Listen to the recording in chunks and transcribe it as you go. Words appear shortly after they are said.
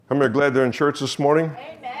How many are glad they're in church this morning?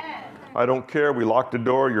 Amen. I don't care. We locked the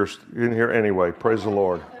door. You're in here anyway. Praise the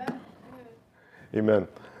Lord. Amen.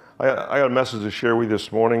 I got a message to share with you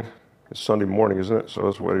this morning. It's Sunday morning, isn't it? So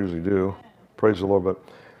that's what I usually do. Praise the Lord.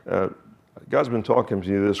 But God's been talking to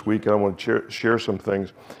you this week, and I want to share some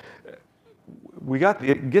things. We get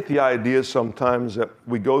the idea sometimes that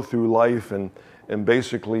we go through life and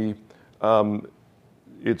basically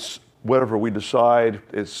it's whatever we decide,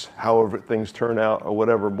 it's however things turn out or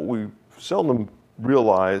whatever, but we seldom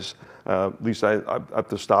realize, at least I have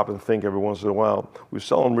to stop and think every once in a while, we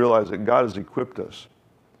seldom realize that God has equipped us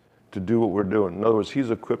to do what we're doing. In other words, He's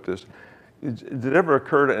equipped us. Did it ever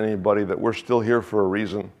occur to anybody that we're still here for a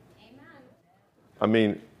reason? Amen. I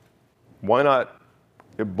mean, why not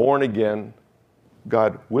get born again?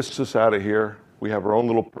 God whisks us out of here. We have our own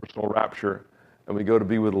little personal rapture, and we go to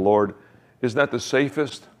be with the Lord. Isn't that the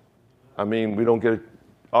safest? I mean, we don't get an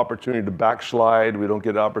opportunity to backslide. We don't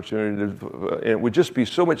get an opportunity to, and it would just be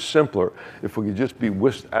so much simpler if we could just be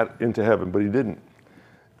whisked into heaven, but He didn't.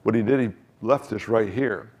 What He did, He left us right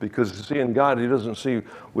here, because see, in God, He doesn't see,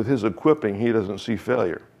 with His equipping, He doesn't see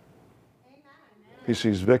failure. Amen. He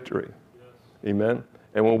sees victory. Yes. Amen.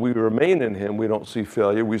 And when we remain in Him, we don't see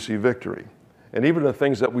failure, we see victory. And even the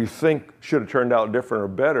things that we think should have turned out different or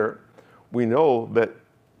better, we know that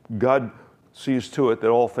God sees to it that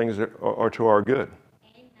all things are to our good.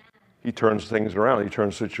 Amen. He turns things around. He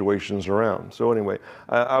turns situations around. So anyway,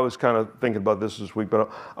 I was kind of thinking about this week,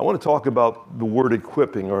 but I want to talk about the word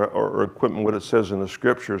equipping or equipment, what it says in the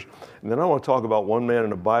scriptures. And then I want to talk about one man in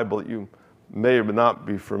the Bible that you may or may not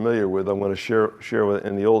be familiar with. I'm going to share with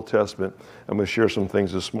in the Old Testament. I'm going to share some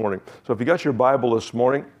things this morning. So if you got your Bible this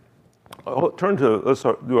morning, let's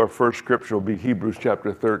do our first scripture. Will be Hebrews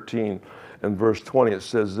chapter 13 and verse 20. It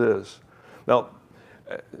says this. Now,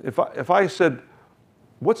 if I said,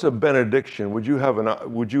 what's a benediction? Would you have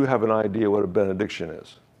an idea what a benediction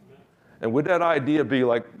is? And would that idea be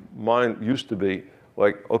like mine used to be?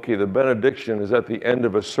 Like, okay, the benediction is at the end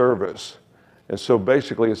of a service. And so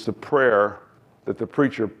basically it's the prayer that the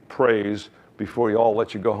preacher prays before you all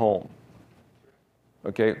let you go home.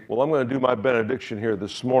 Okay, well, I'm going to do my benediction here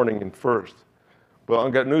this morning and first. But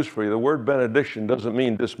I've got news for you. The word benediction doesn't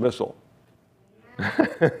mean dismissal.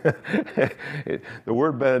 The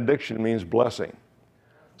word benediction means blessing.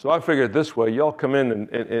 So I figured this way, y'all come in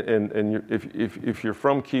and if you're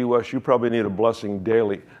from Key West, you probably need a blessing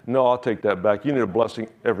daily. No, I'll take that back. You need a blessing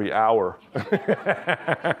every hour.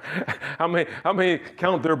 How many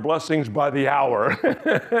count their blessings by the hour?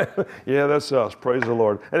 Yeah, that's us. Praise the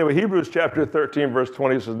Lord. Anyway, Hebrews chapter 13, verse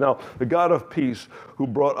 20 says, now the God of peace, who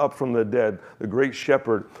brought up from the dead the great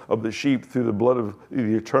shepherd of the sheep through the blood of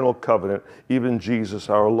the eternal covenant, even Jesus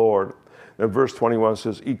our Lord. And verse 21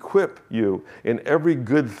 says, equip you in every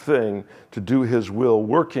good thing to do His will,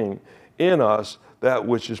 working in us that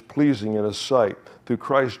which is pleasing in His sight, through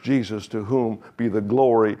Christ Jesus, to whom be the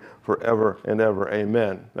glory forever and ever.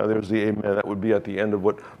 Amen. Now there's the amen. That would be at the end of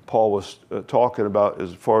what Paul was talking about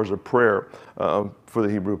as far as a prayer for the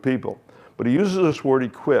Hebrew people. But he uses this word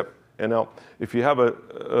equip. And now, if you have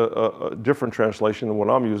a different translation than what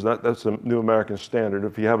I'm using, that's the New American Standard.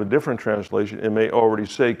 If you have a different translation, it may already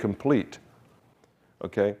say complete.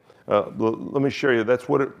 Okay? Let me show you. That's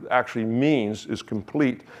what it actually means, is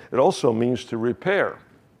complete. It also means to repair.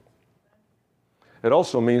 It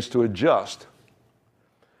also means to adjust.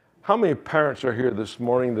 How many parents are here this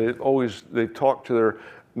morning that they talk to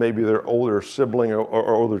maybe their older sibling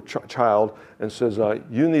or older child and says,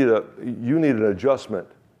 you need an adjustment?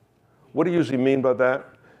 What do you usually mean by that?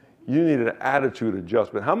 You need an attitude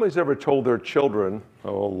adjustment. How many's ever told their children,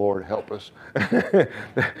 oh, Lord, help us,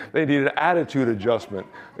 they need an attitude adjustment?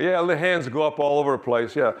 Yeah, the hands go up all over the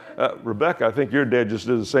place. Yeah, Rebecca, I think your dad just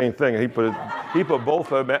did the same thing. He put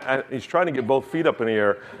both of them, he's trying to get both feet up in the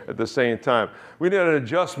air at the same time. We need an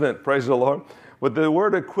adjustment, praise the Lord. But the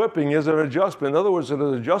word equipping is an adjustment. In other words, it's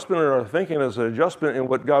an adjustment in our thinking, is an adjustment in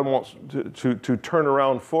what God wants to turn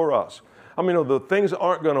around for us. I mean, the things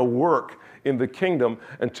aren't going to work in the kingdom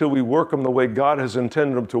until we work them the way God has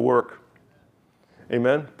intended them to work.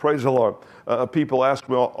 Amen? Praise the Lord. People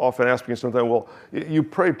often ask me sometimes, well, you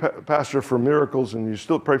pray, Pastor, for miracles, and you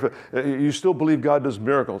still believe God does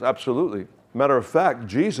miracles. Absolutely. Matter of fact,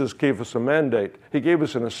 Jesus gave us a mandate. He gave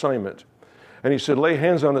us an assignment. And He said, lay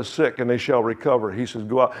hands on the sick and they shall recover. He said,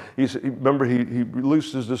 go out. Remember, he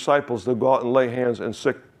released His disciples to go out and lay hands, and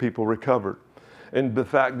sick people recovered. And the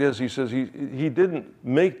fact is, He says he didn't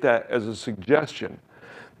make that as a suggestion.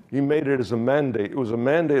 He made it as a mandate. It was a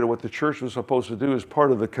mandate of what the church was supposed to do as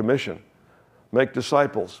part of the commission. Make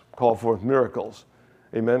disciples, call forth miracles.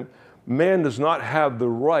 Amen. Man does not have the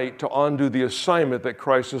right to undo the assignment that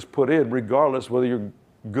Christ has put in, regardless whether you're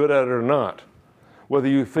good at it or not, whether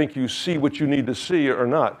you think you see what you need to see or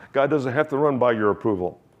not. God doesn't have to run by your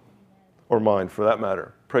approval, or mine for that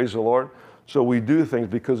matter. Praise the Lord. So we do things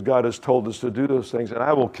because God has told us to do those things, and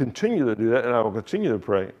I will continue to do that, and I will continue to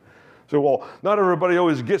pray. So, well, not everybody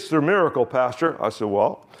always gets their miracle, Pastor. I said,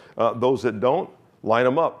 well, those that don't, line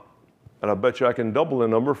them up. And I bet you I can double the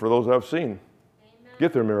number for those I've seen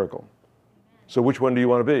get their miracle. So which one do you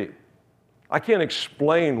want to be? I can't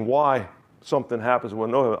explain why something happens. Well,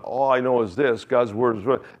 no, all I know is this, God's word is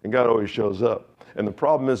right, and God always shows up. And the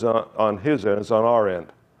problem is on his end, it's on our end,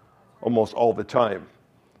 almost all the time.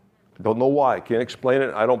 Don't know why, can't explain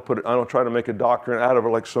it. I don't try to make a doctrine out of it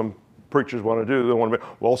like some preachers want to do. They want to be,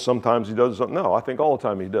 well, sometimes he does something. No, I think all the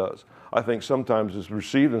time he does. I think sometimes it's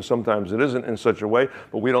received and sometimes it isn't in such a way,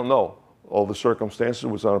 but we don't know all the circumstances,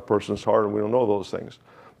 what's on a person's heart, and we don't know those things.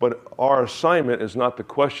 But our assignment is not to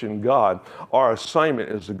question God. Our assignment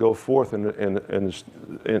is to go forth and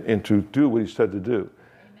to do what he said to do. Amen.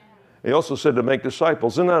 He also said to make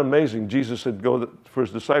disciples. Isn't that amazing? Jesus said go for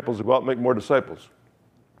his disciples to go out and make more disciples.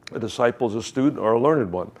 A disciple is a student or a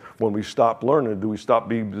learned one. When we stop learning, do we stop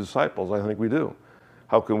being disciples? I think we do.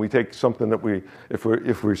 How can we take something that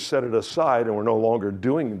if we set it aside and we're no longer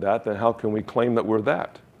doing that, then how can we claim that we're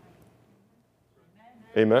that?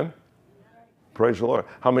 Amen? Praise the Lord.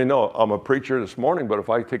 How many know I'm a preacher this morning, but if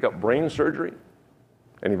I take up brain surgery,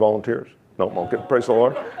 any volunteers? No, okay, praise the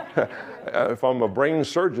Lord. If I'm a brain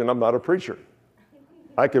surgeon, I'm not a preacher.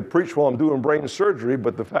 I could preach while I'm doing brain surgery,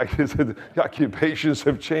 but the fact is that the occupations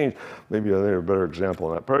have changed. Maybe I need a better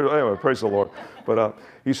example of that. Anyway, praise the Lord. But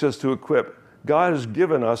he says to equip. God has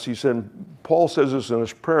given us, he said, Paul says this in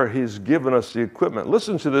his prayer, he's given us the equipment.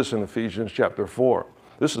 Listen to this in Ephesians chapter 4.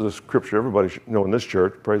 This is a scripture everybody should know in this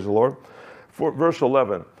church, praise the Lord. Verse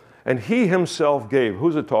 11, and he himself gave,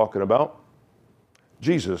 who's it talking about?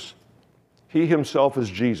 Jesus. He himself is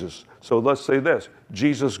Jesus. So let's say this,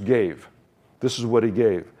 Jesus gave. This is what he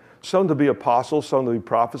gave. Some to be apostles, some to be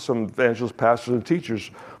prophets, some evangelists, pastors, and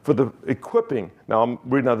teachers for the equipping. Now I'm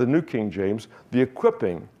reading out the New King James. The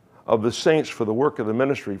equipping of the saints for the work of the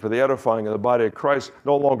ministry, for the edifying of the body of Christ,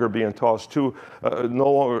 no longer being tossed to,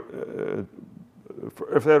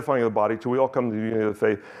 for edifying of the body, till we all come to the unity of the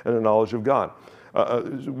faith and the knowledge of God.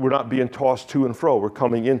 We're not being tossed to and fro. We're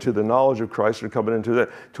coming into the knowledge of Christ and coming into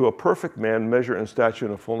that, to a perfect man, measure and stature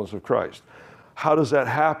in the fullness of Christ. How does that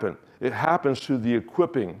happen? It happens through the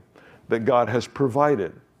equipping that God has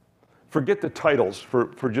provided. Forget the titles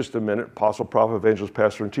for just a minute, apostle, prophet, evangelist,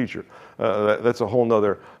 pastor, and teacher. That's a whole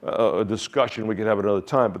nother discussion we can have another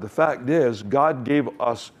time. But the fact is, God gave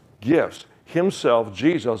us gifts. Himself,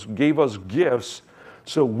 Jesus, gave us gifts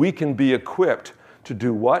so we can be equipped to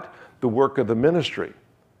do what? The work of the ministry.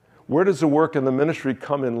 Where does the work of the ministry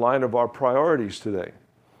come in line of our priorities today?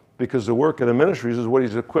 Because the work of the ministries is what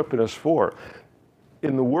he's equipping us for.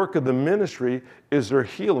 In the work of the ministry, is there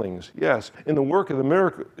healings? Yes. In the work of the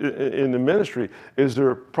miracle, in the ministry, is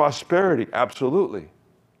there prosperity? Absolutely.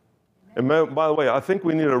 And by the way, I think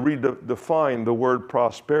we need to redefine the word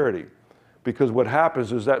prosperity, because what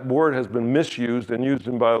happens is that word has been misused and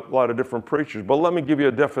used by a lot of different preachers. But let me give you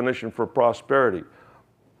a definition for prosperity.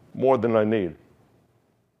 More than I need.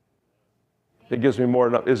 It gives me more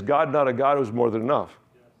than enough. Is God not a God who's more than enough?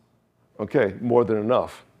 Okay, more than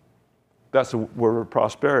enough. That's the word of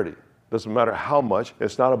prosperity. Doesn't matter how much.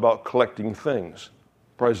 It's not about collecting things.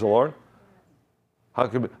 Praise the Lord. How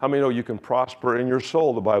many know you can prosper in your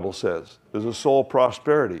soul, the Bible says? There's a soul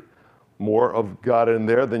prosperity. More of God in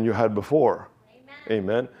there than you had before. Amen.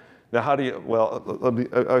 Amen. Now, how do you, well,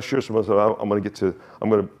 I'll share some of that. I'm going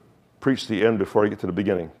to preach the end before I get to the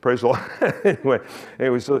beginning. Praise the Lord.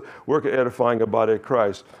 anyway, so work at edifying a body of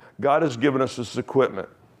Christ. God has given us this equipment.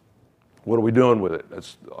 What are we doing with it?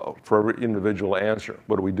 That's for every individual answer.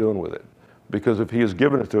 What are we doing with it? Because if he has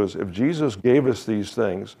given it to us, if Jesus gave us these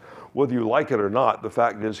things, whether you like it or not, the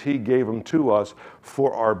fact is he gave them to us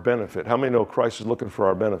for our benefit. How many know Christ is looking for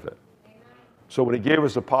our benefit? Amen. So when he gave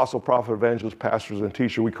us apostle, prophet, evangelist, pastors, and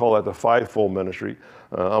teacher, we call that the fivefold ministry.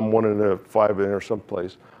 I'm one in the five in there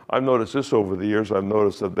someplace. I've noticed this over the years. I've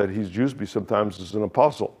noticed that he's used me sometimes as an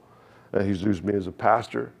apostle. He's used me as a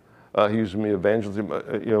pastor. He used me evangelism,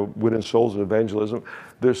 winning souls and evangelism.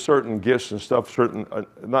 There's certain gifts and stuff, certain,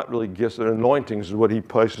 not really gifts, anointings is what he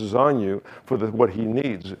places on you for what he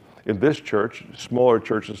needs. In this church, smaller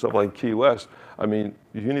church and stuff like Key West, I mean,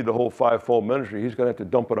 you need the whole fivefold ministry. He's going to have to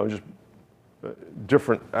dump it on just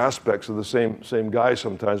different aspects of the same guy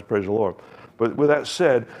sometimes, praise the Lord. But with that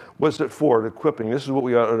said, what's it for? Equipping. This is what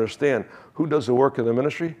we ought to understand. Who does the work of the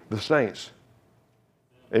ministry? The saints.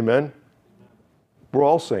 Amen? We're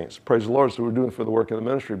all saints. Praise the Lord. So we're doing it for the work of the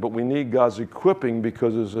ministry. But we need God's equipping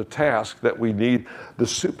because it's a task that we need the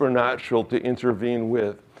supernatural to intervene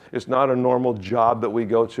with. It's not a normal job that we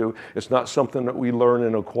go to. It's not something that we learn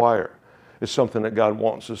and acquire. It's something that God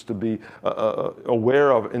wants us to be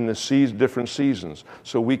aware of in the different seasons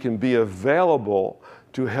so we can be available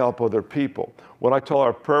to help other people. When I tell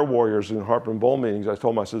our prayer warriors in Harper and Bowl meetings, I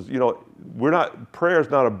told them, I says, prayer is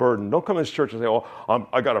not a burden. Don't come to this church and say,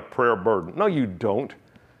 I got a prayer burden. No, you don't.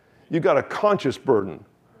 You got a conscious burden.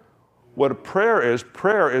 What a prayer is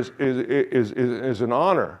an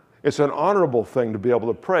honor. It's an honorable thing to be able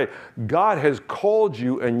to pray. God has called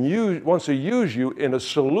you and wants to use you in a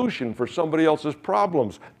solution for somebody else's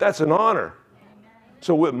problems. That's an honor.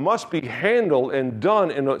 So it must be handled and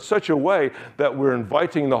done in such a way that we're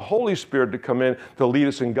inviting the Holy Spirit to come in to lead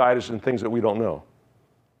us and guide us in things that we don't know.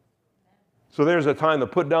 So there's a time to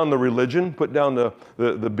put down the religion, put down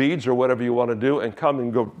the beads or whatever you want to do, and come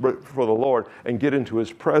and go for the Lord and get into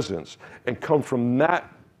His presence and come from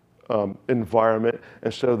that environment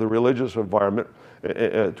instead of the religious environment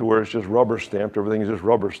to where it's just rubber stamped. Everything is just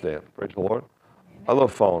rubber stamped. Praise the Lord. I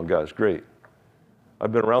love following God. It's great.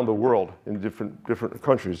 I've been around the world in different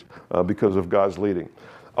countries because of God's leading.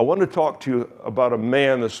 I want to talk to you about a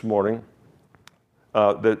man this morning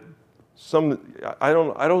that I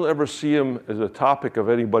don't ever see him as a topic of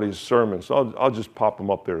anybody's sermon, so I'll just pop him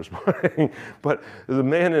up there this morning. But the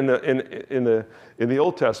man in the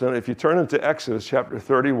Old Testament, if you turn into Exodus chapter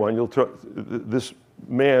 31, this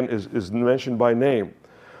man is mentioned by name.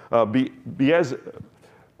 I'll get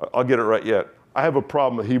it right yet. I have a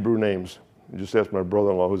problem with Hebrew names. Just ask my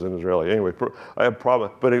brother-in-law who's an Israeli. Anyway, I have a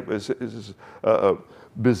problem, but it's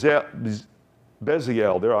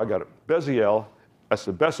Bezalel. There, I got it. Bezalel. That's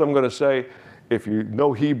the best I'm going to say. If you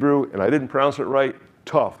know Hebrew and I didn't pronounce it right,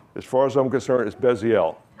 tough. As far as I'm concerned, it's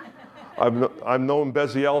Bezalel. I've known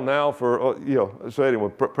Bezalel now for, so anyway,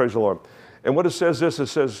 praise the Lord. And what it says it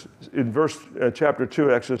says in chapter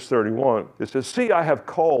 2, Exodus 31, it says, "See, I have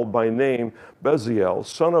called by name Bezalel,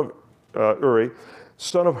 son of Uri,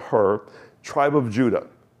 son of Hur, tribe of Judah."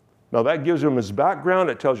 Now that gives him his background.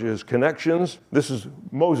 It tells you his connections. This is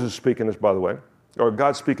Moses speaking this, by the way, or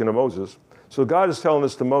God speaking to Moses. So God is telling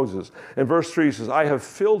this to Moses. In verse 3, he says, "I have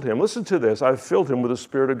filled him." Listen to this. "I have filled him with the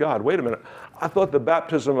Spirit of God." Wait a minute. I thought the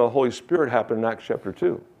baptism of the Holy Spirit happened in Acts chapter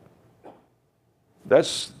 2.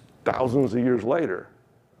 That's thousands of years later.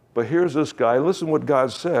 But here's this guy. Listen what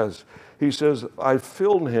God says. He says, "I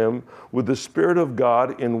filled him with the Spirit of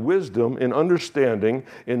God in wisdom, in understanding,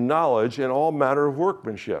 in knowledge, in all manner of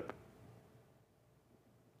workmanship."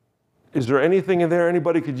 Is there anything in there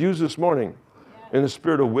anybody could use this morning? Yeah. In the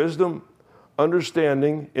spirit of wisdom,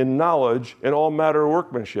 understanding, in knowledge, in all manner of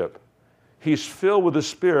workmanship. He's filled with the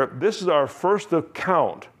Spirit. This is our first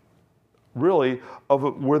account, really,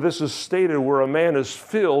 of where this is stated, where a man is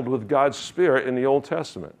filled with God's Spirit in the Old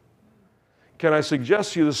Testament. Can I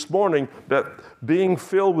suggest to you this morning that being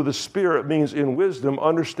filled with the Spirit means in wisdom,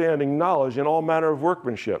 understanding, knowledge, and all manner of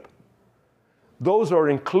workmanship? Those are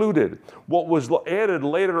included. What was added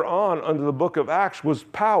later on under the book of Acts was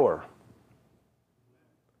power.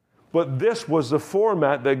 But this was the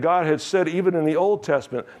format that God had said even in the Old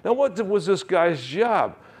Testament. Now, what was this guy's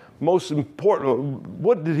job? Most important,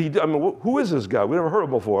 what did he do? I mean, who is this guy? We never heard of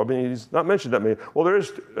him before. I mean, he's not mentioned that many. Well, there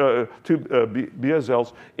is two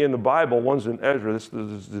Bezalels in the Bible. One's in Ezra. This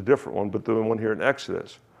is a different one, but the one here in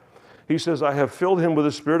Exodus. He says, "I have filled him with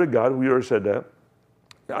the Spirit of God." We already said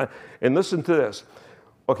that. And listen to this.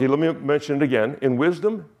 Okay, let me mention it again. In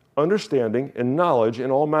wisdom, understanding, and knowledge, and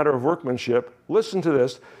all manner of workmanship. Listen to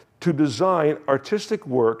this. To design artistic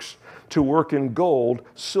works, to work in gold,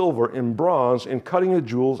 silver, and bronze, in cutting of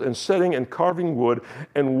jewels, and setting and carving wood,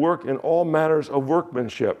 and work in all manners of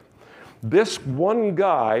workmanship. This one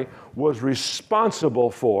guy was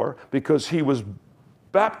responsible for, because he was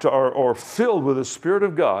baptized or filled with the Spirit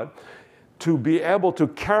of God, to be able to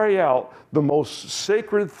carry out the most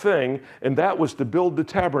sacred thing, and that was to build the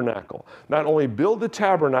tabernacle. Not only build the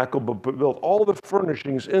tabernacle, but build all the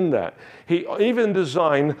furnishings in that. He even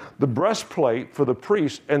designed the breastplate for the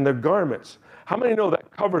priests and their garments. How many know that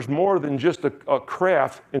covers more than just a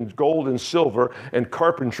craft in gold and silver and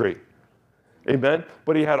carpentry? Amen?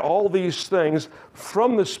 But he had all these things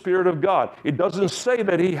from the Spirit of God. It doesn't say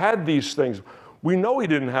that he had these things. We know he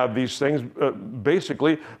didn't have these things,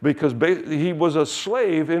 basically, because he was a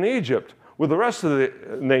slave in Egypt with the rest of the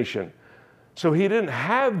nation. So he didn't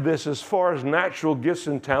have this as far as natural gifts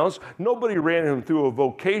and talents. Nobody ran him through a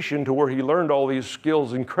vocation to where he learned all these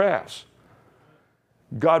skills and crafts.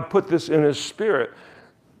 God put this in his spirit.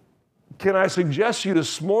 Can I suggest to you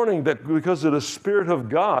this morning that because of the Spirit of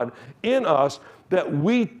God in us, that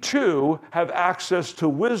we too have access to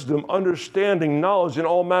wisdom, understanding, knowledge, and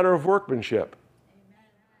all manner of workmanship?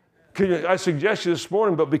 I suggest you this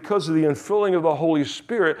morning, but because of the infilling of the Holy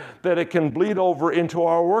Spirit, that it can bleed over into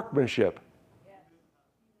our workmanship.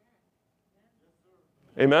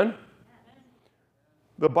 Amen?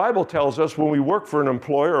 The Bible tells us when we work for an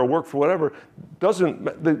employer or work for whatever,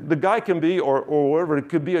 the guy can be, or whatever, it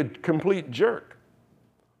could be a complete jerk.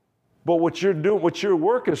 But what you're doing, what your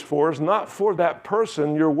work is for, is not for that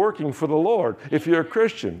person. You're working for the Lord if you're a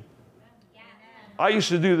Christian. I used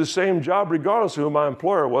to do the same job regardless of who my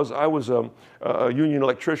employer was. I was a union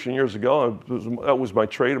electrician years ago. That was my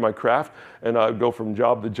trade and my craft. And I'd go from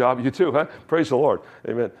job to job. You too, huh? Praise the Lord.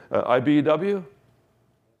 Amen. IBEW?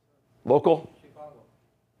 Local? Chicago.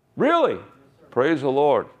 Really? Yes, praise the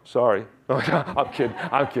Lord. Sorry. I'm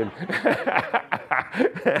kidding.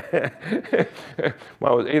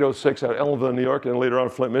 Well, I was 806 out of Ellenville, New York, and later on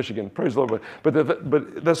Flint, Michigan. Praise the Lord.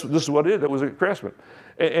 But this is what it is. It was a craftsman.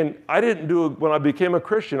 And I didn't do, when I became a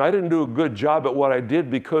Christian, I didn't do a good job at what I did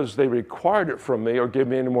because they required it from me or gave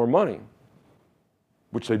me any more money.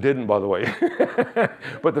 Which they didn't, by the way.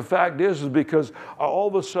 But the fact is because I all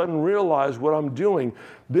of a sudden realized what I'm doing.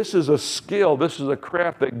 This is a skill. This is a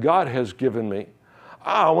craft that God has given me.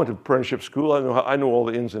 I went to apprenticeship school. I know all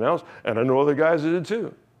the ins and outs, and I know other guys that did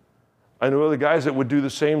too. I know other guys that would do the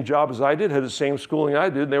same job as I did, had the same schooling I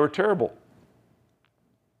did, and they were terrible.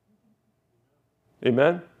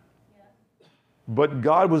 Amen? But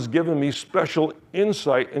God was giving me special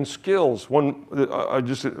insight and skills.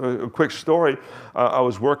 Just a quick story. I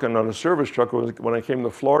was working on a service truck. When I came to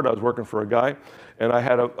Florida, I was working for a guy, and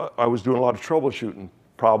I was doing a lot of troubleshooting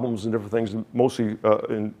problems and different things, mostly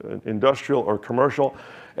industrial or commercial.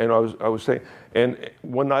 And I was saying, and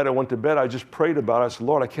one night I went to bed, I just prayed about it. I said,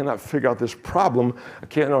 Lord, I cannot figure out this problem. I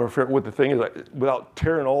can't figure out what the thing is. Without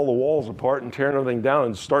tearing all the walls apart and tearing everything down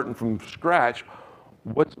and starting from scratch,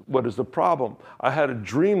 what is the problem? I had a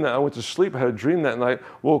dream that I went to sleep. I had a dream that night,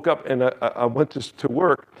 woke up, and I went to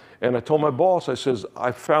work, and I told my boss, I says,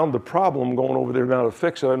 I found the problem. I'm going over there now to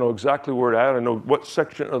fix it. I know exactly where it's at. I know what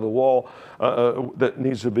section of the wall that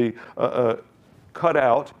needs to be cut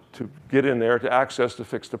out to get in there to access to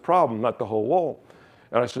fix the problem, not the whole wall.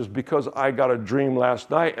 And I says, because I got a dream last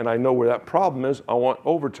night and I know where that problem is, I want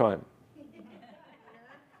overtime.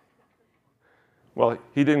 Well,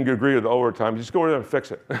 he didn't agree with the overtime. Just go over there and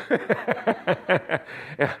fix it.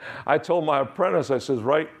 I told my apprentice, I says,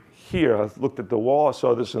 right here, I looked at the wall, I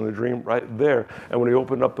saw this in the dream right there. And when he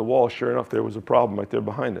opened up the wall, sure enough, there was a problem right there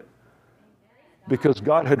behind it. Because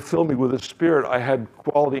God had filled me with His Spirit, I had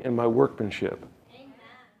quality in my workmanship.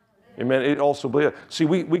 Amen. It also, see,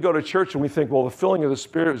 we go to church and we think, well, the filling of the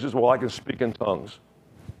Spirit is just, well, I can speak in tongues.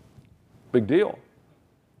 Big deal.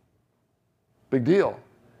 Big deal.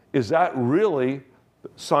 Is that really the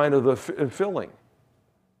sign of the filling?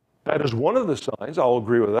 That is one of the signs. I'll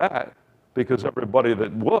agree with that, because everybody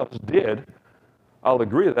that did. I'll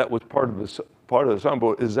agree that was part of the sign.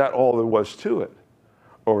 But is that all there was to it,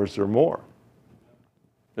 or is there more?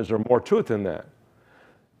 Is there more to it than that?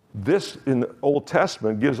 This in the Old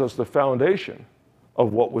Testament gives us the foundation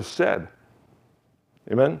of what was said.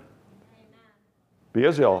 Amen.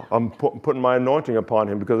 Beaziel, I'm putting my anointing upon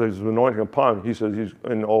him because there's an anointing upon him. He says he's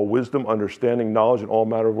in all wisdom, understanding, knowledge, and all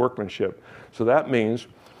matter of workmanship. So that means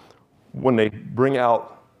when they bring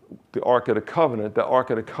out the Ark of the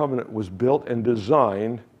Covenant was built and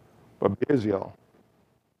designed by Beaziel.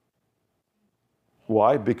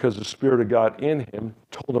 Why? Because the Spirit of God in him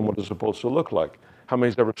told him what it's supposed to look like. How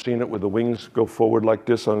many's ever seen it where the wings go forward like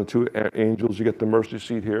this on the two angels? You get the mercy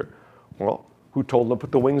seat here. Well, who told them to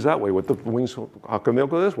put the wings that way? What the wings? How come they'll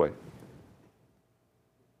go this way?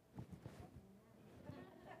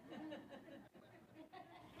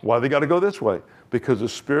 Why they got to go this way? Because the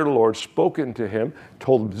Spirit of the Lord spoke into him,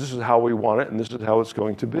 told him this is how we want it, and this is how it's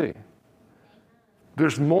going to be.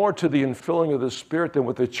 There's more to the infilling of the Spirit than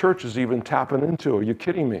what the church is even tapping into. Are you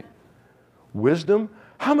kidding me? Wisdom?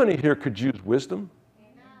 How many here could use wisdom?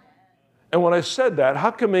 And when I said that, how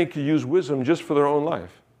come they could use wisdom just for their own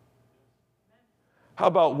life? How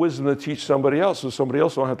about wisdom to teach somebody else so somebody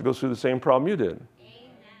else don't have to go through the same problem you did?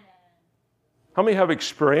 How many have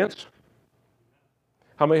experience?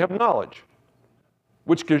 How many have knowledge?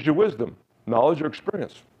 Which gives you wisdom, knowledge or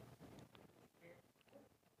experience?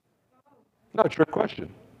 Not a trick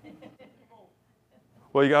question.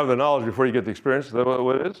 Well, you got to have the knowledge before you get the experience. Is that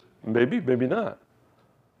what it is? Maybe, maybe not.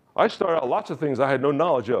 I started out lots of things I had no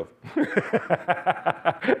knowledge of.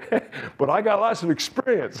 But I got lots of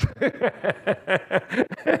experience.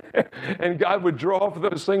 And God would draw off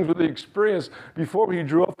those things with the experience before he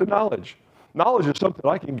drew off the knowledge. Knowledge is something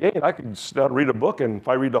I can gain. I can sit down and read a book, and if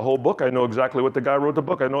I read the whole book, I know exactly what the guy wrote the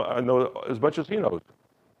book. I know as much as he knows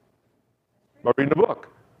by reading the book.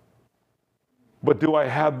 But do I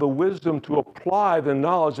have the wisdom to apply the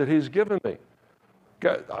knowledge that he's given me?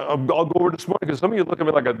 I'll go over this morning because some of you look at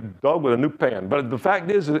me like a dog with a new pan. But the fact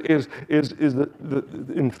is the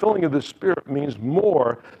infilling of the Spirit means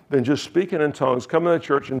more than just speaking in tongues, coming to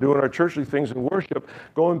church and doing our churchly things in worship,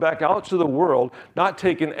 going back out to the world, not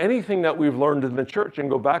taking anything that we've learned in the church and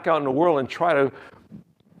go back out in the world and try to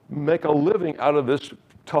make a living out of this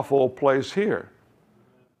tough old place here.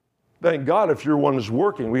 Thank God if your one is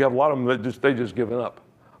working. We have a lot of them that they just given up.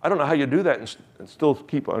 I don't know how you do that and still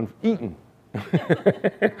keep on eating.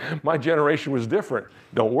 My generation was different.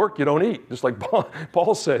 Don't work, you don't eat. Just like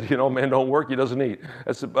Paul said, man don't work, he doesn't eat.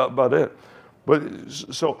 That's about it. But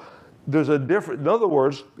so there's a different, in other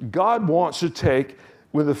words, God wants to take,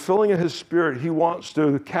 with the filling of his Spirit, he wants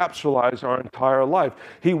to capsulize our entire life.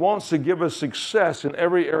 He wants to give us success in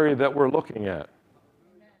every area that we're looking at.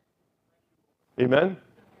 Amen?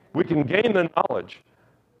 We can gain the knowledge.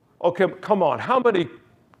 Okay, come on. How many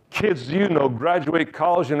kids do you know graduate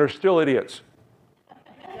college and are still idiots?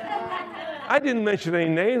 I didn't mention any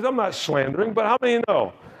names. I'm not slandering, but how many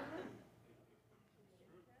know?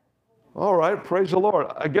 All right, praise the Lord.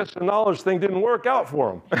 I guess the knowledge thing didn't work out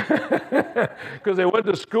for them because they went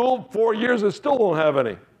to school 4 years and still don't have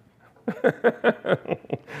any.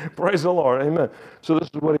 Praise the Lord. Amen. So this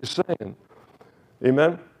is what he's saying.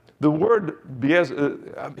 Amen. The word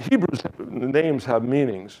Hebrews names have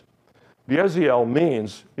meanings. Beziel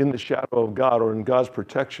means in the shadow of God or in God's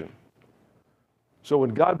protection. So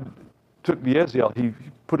when God took Beziel, he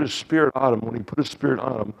put his Spirit on him. When he put his Spirit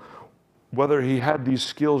on him, whether he had these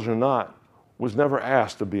skills or not was never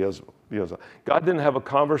asked to Beziel. God didn't have a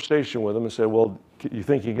conversation with him and say, well, you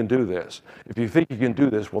think you can do this? If you think you can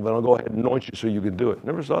do this, well, then I'll go ahead and anoint you so you can do it.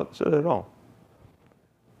 Never said it at all.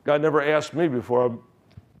 God never asked me before I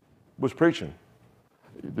was preaching,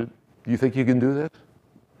 do you think you can do this?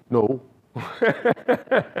 No. Do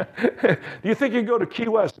you think you can go to Key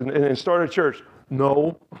West and start a church?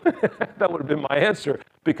 No. That would have been my answer,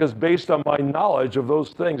 because based on my knowledge of those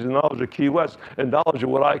things, and knowledge of Key West, and knowledge of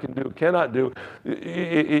what I can do, cannot do,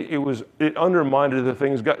 it undermined the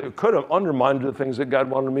things it could have undermined the things that God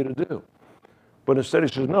wanted me to do. But instead he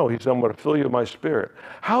says, no, he said, I'm going to fill you with my Spirit.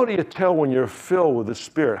 How do you tell when you're filled with the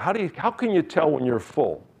Spirit? How can you tell when you're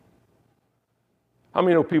full? How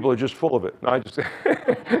many know people are just full of it? No,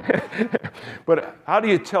 but how do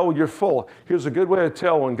you tell when you're full? Here's a good way to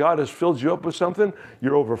tell when God has filled you up with something,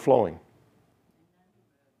 you're overflowing.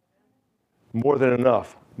 More than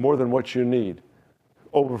enough, more than what you need.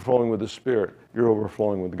 Overflowing with the Spirit, you're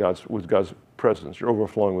overflowing with God's presence. You're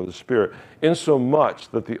overflowing with the Spirit, in so much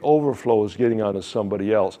that the overflow is getting onto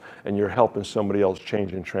somebody else, and you're helping somebody else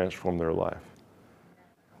change and transform their life.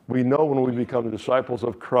 We know when we become disciples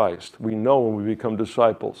of Christ, we know when we become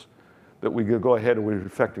disciples that we could go ahead and we're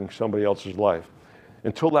affecting somebody else's life.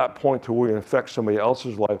 Until that point to where we affect somebody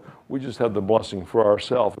else's life, we just have the blessing for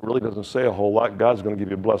ourselves. It really doesn't say a whole lot. God's going to give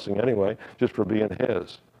you a blessing anyway, just for being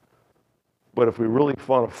his. But if we really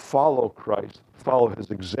want to follow Christ, follow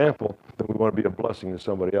his example, then we want to be a blessing to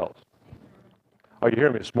somebody else. Are you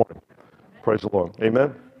hearing me this morning? Praise the Lord.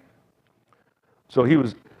 Amen? So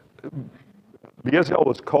Beziel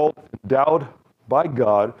was called, endowed by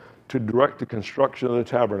God to direct the construction of the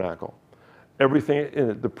tabernacle. Everything in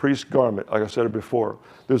it, the priest's garment, like I said it before.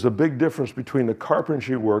 There's a big difference between the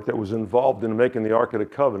carpentry work that was involved in making the Ark of the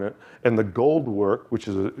Covenant and the gold work, which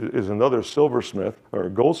is another silversmith, or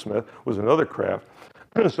goldsmith, was another craft.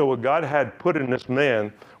 So what God had put in this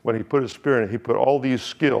man, when he put his Spirit in, he put all these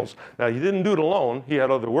skills. Now, he didn't do it alone. He had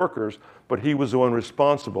other workers, but he was the one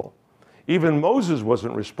responsible. Even Moses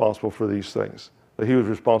wasn't responsible for these things, that he was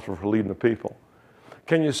responsible for leading the people.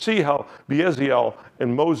 Can you see how Beziel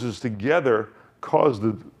and Moses together caused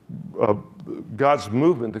God's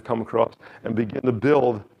movement to come across and begin to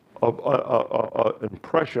build an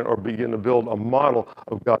impression, or begin to build a model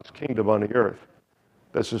of God's kingdom on the earth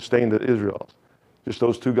that sustained Israel? Just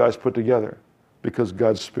those two guys put together, because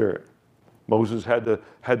God's Spirit. Moses had the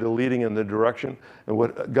leading in the direction, and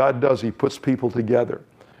what God does, he puts people together.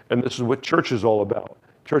 And this is what church is all about.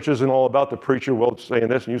 Church isn't all about the preacher, well, saying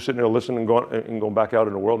this, and you sitting there listening and going back out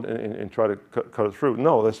in the world and try to cut it through.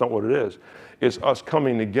 No, that's not what it is. It's us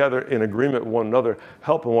coming together in agreement with one another,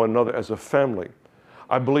 helping one another as a family.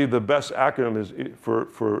 I believe the best acronym is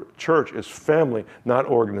for church is family, not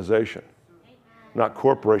organization, not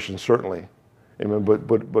corporation, certainly. Amen.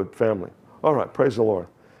 But family. All right. Praise the Lord.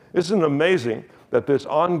 Isn't it amazing that this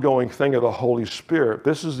ongoing thing of the Holy Spirit,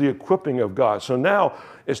 this is the equipping of God. So now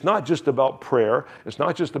it's not just about prayer. It's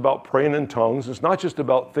not just about praying in tongues. It's not just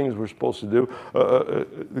about things we're supposed to do,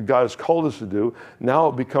 God has called us to do. Now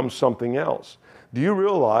it becomes something else. Do you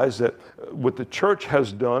realize that what the church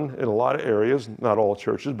has done in a lot of areas, not all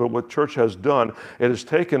churches, but what church has done, it has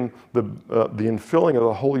taken the infilling of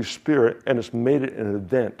the Holy Spirit and it's made it an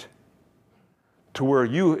event. To where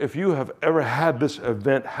if you have ever had this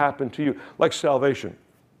event happen to you, like salvation.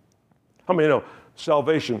 How many know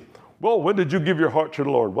salvation? Well, when did you give your heart to the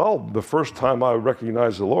Lord? Well, the first time I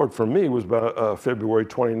recognized the Lord for me was about February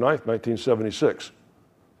 29th, 1976.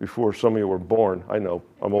 Before some of you were born. I know,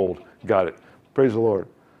 I'm old. Got it. Praise the Lord.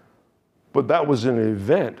 But that was an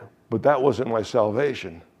event, but that wasn't my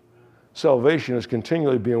salvation. Salvation is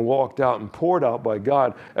continually being walked out and poured out by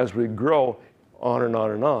God as we grow on and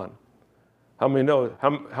on and on. How many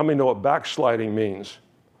know what backsliding means?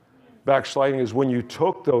 Backsliding is when you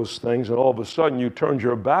took those things and all of a sudden you turned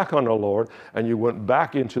your back on the Lord and you went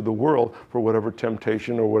back into the world for whatever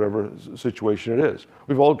temptation or whatever situation it is.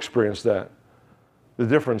 We've all experienced that. The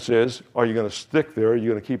difference is, are you going to stick there or are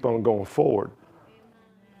you going to keep on going forward?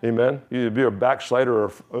 Amen? You either be a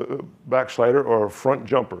backslider or a front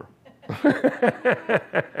jumper.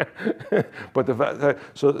 But the fact,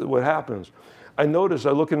 so what happens? I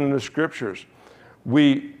look into the scriptures,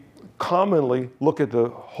 we commonly look at the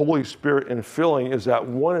Holy Spirit and filling as that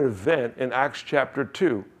one event in Acts chapter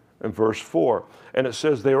 2 and verse 4. And it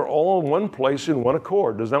says they are all in one place in one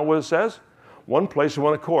accord. Isn't that what it says? One place in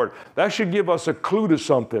one accord. That should give us a clue to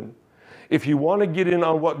something. If you want to get in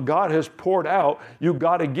on what God has poured out, you've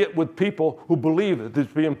got to get with people who believe that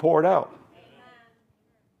it's being poured out.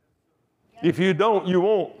 If you don't, you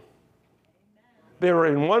won't. They were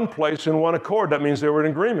in one place in one accord. That means they were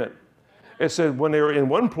in agreement. It said when they were in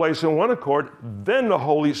one place in one accord, then the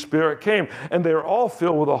Holy Spirit came. And they were all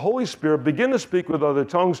filled with the Holy Spirit, began to speak with other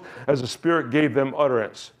tongues as the Spirit gave them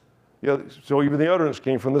utterance. So even the utterance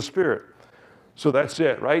came from the Spirit. So that's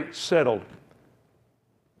it, right? Settled.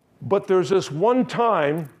 But there's this one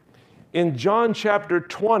time in John chapter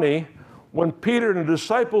 20 when Peter and the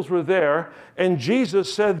disciples were there and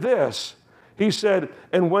Jesus said this. He said,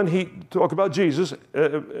 and when he, talk about Jesus,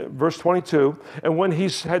 verse 22, and when he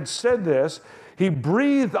had said this, he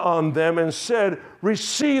breathed on them and said,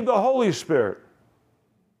 receive the Holy Spirit.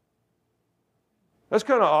 That's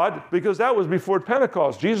kind of odd because that was before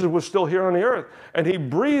Pentecost. Jesus was still here on the earth. And he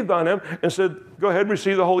breathed on them and said, go ahead,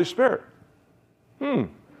 receive the Holy Spirit.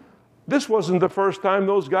 This wasn't the first time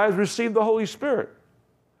those guys received the Holy Spirit.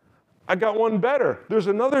 I got one better. There's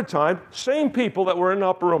another time, same people that were in the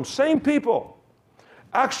upper room, same people.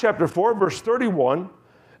 Acts chapter 4, verse 31,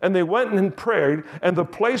 and they went and prayed, and the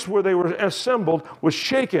place where they were assembled was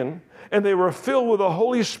shaken, and they were filled with the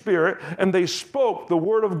Holy Spirit, and they spoke the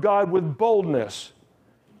word of God with boldness.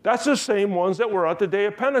 That's the same ones that were at the day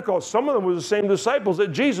of Pentecost. Some of them were the same disciples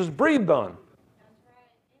that Jesus breathed on.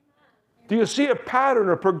 Do you see a pattern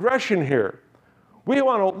or progression here? We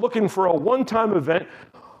want looking for a one-time event.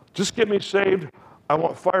 Just get me saved. I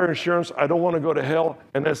want fire insurance. I don't want to go to hell,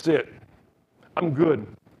 and that's it. I'm good.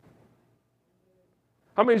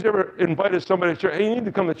 How many's ever invited somebody to church? Hey, you need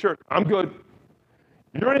to come to church. I'm good.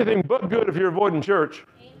 You're anything but good if you're avoiding church.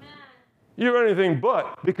 Amen. You're anything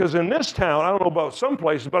but, because in this town, I don't know about some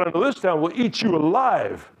places, but I know this town will eat you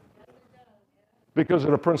alive because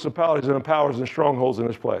of the principalities and the powers and strongholds in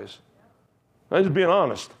this place. I'm just being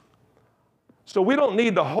honest. So we don't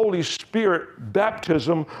need the Holy Spirit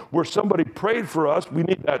baptism where somebody prayed for us. We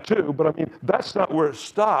need that too, but I mean, that's not where it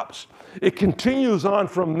stops. It continues on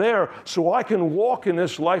from there so I can walk in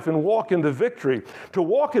this life and walk in the victory. To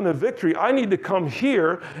walk in the victory, I need to come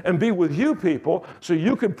here and be with you people so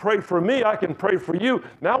you can pray for me, I can pray for you.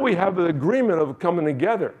 Now we have the agreement of coming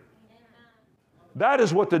together. That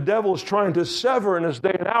is what the devil is trying to sever in this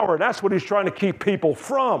day and hour, and that's what he's trying to keep people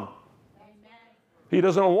from. He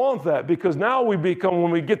doesn't want that because now we become,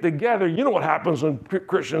 when we get together, you know what happens when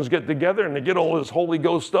Christians get together and they get all this Holy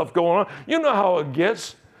Ghost stuff going on. You know how it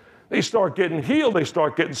gets. They start getting healed. They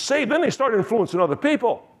start getting saved. Then they start influencing other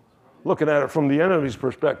people, looking at it from the enemy's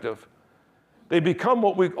perspective. They become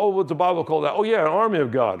what's the Bible called that? Oh, yeah, an army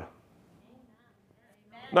of God.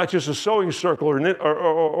 Not just a sewing circle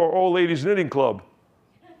or old ladies knitting club.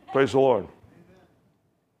 Praise the Lord.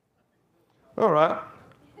 All right.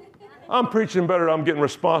 I'm preaching better than I'm getting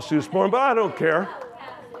response to this morning, but I don't care.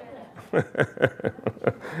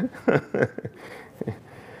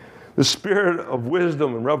 The spirit of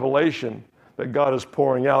wisdom and revelation that God is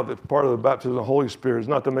pouring out, that part of the baptism of the Holy Spirit, is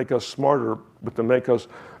not to make us smarter, but to make us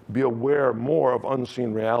be aware more of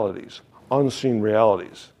unseen realities. Unseen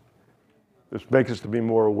realities. This makes us to be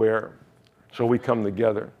more aware. So we come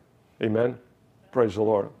together. Amen? Praise the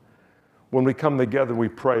Lord. When we come together, we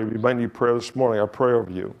pray. We might need prayer this morning. I pray over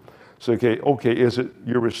you. So, okay, is it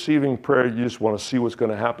you're receiving prayer, you just want to see what's going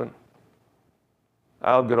to happen?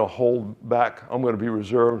 I'm going to hold back. I'm going to be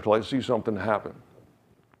reserved until I see something happen.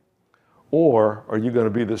 Or are you going to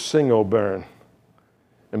be the sing-o baron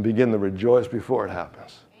and begin to rejoice before it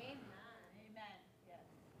happens? Amen. Yes.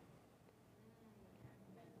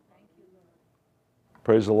 Thank you, Lord.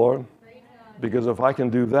 Praise the Lord. Praise God. Because if I can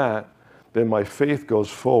do that, then my faith goes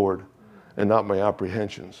forward and not my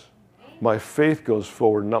apprehensions. My faith goes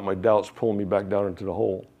forward, not my doubts pulling me back down into the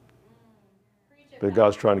hole that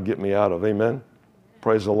God's trying to get me out of. Amen?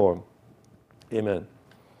 Praise the Lord. Amen.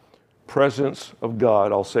 Presence of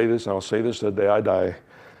God, I'll say this, and I'll say this the day I die.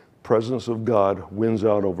 Presence of God wins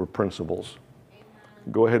out over principles. Amen.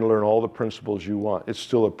 Go ahead and learn all the principles you want. It's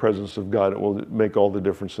still a presence of God. It will make all the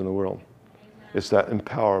difference in the world. Amen. It's that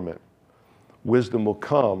empowerment. Wisdom will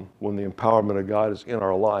come when the empowerment of God is in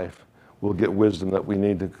our life. We'll get wisdom that we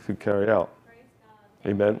need to carry out. Praise God.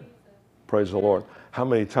 Amen. Praise the Lord. How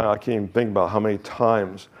many times, I can't even think about how many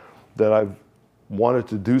times that I've wanted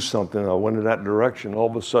to do something, I went in that direction, all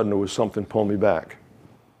of a sudden there was something pulling me back.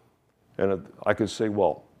 And I could say,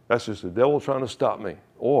 well, that's just the devil trying to stop me.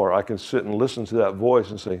 Or I can sit and listen to that voice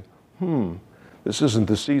and say, this isn't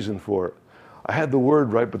the season for it. I had the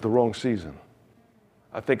word right, but the wrong season.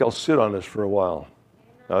 I think I'll sit on this for a while.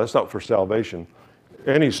 Now, that's not for salvation.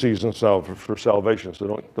 Any season's for salvation,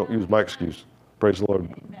 so don't use my excuse. Praise the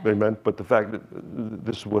Lord. Amen. But the fact that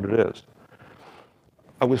this is what it is.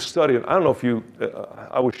 I was studying, I don't know if you,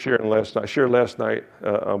 I was sharing last night,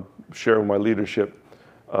 sharing my leadership.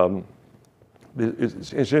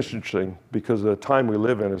 It's interesting because the time we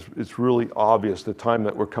live in, it's really obvious the time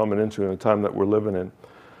that we're coming into and the time that we're living in.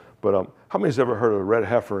 But how many's ever heard of a red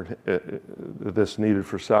heifer that's needed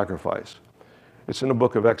for sacrifice? It's in the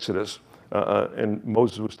book of Exodus, and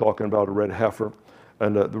Moses was talking about a red heifer.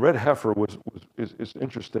 And the red heifer is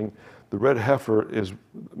interesting. The red heifer is,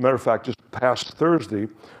 matter of fact, just past Thursday,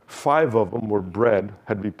 5 of them were bred,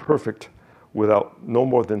 had to be perfect, without no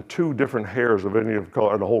more than 2 different hairs of any of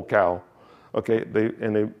color on the whole cow. Okay,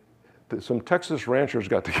 some Texas ranchers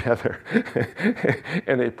got together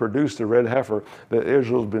and they produced a red heifer that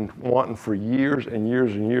Israel's been wanting for years and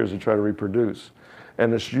years and years to try to reproduce.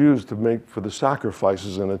 And it's used to make for the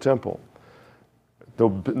sacrifices in the temple.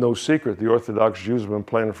 No secret, the Orthodox Jews have been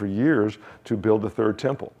planning for years to build the 3rd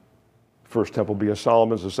temple. The first temple being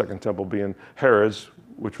Solomon's, the 2nd temple being Herod's,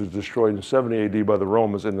 which was destroyed in 70 AD by the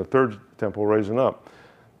Romans, and the 3rd temple raising up.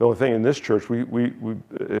 The only thing in this church, and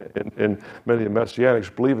many of the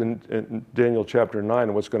Messianics believe in Daniel chapter 9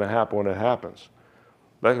 and what's going to happen when it happens.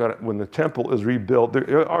 When the temple is rebuilt, they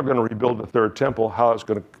are going to rebuild the 3rd temple, how it's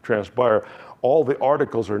going to transpire. All the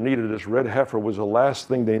articles are needed. This red heifer was the last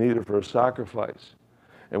thing they needed for a sacrifice.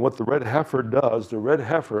 And what the red heifer does, the red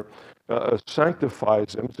heifer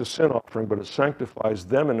sanctifies them. It's a sin offering, but it sanctifies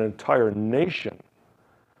them and an entire nation,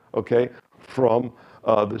 okay, from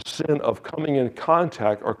the sin of coming in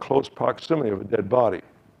contact or close proximity of a dead body.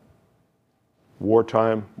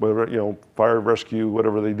 Wartime, whatever, fire rescue,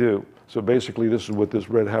 whatever they do. So basically, this is what this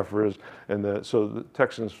red heifer is. And so the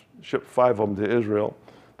Texans shipped 5 of them to Israel.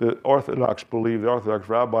 The Orthodox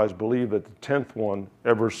rabbis believe that the 10th one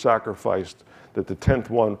ever sacrificed, that the 10th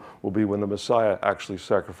one will be when the Messiah actually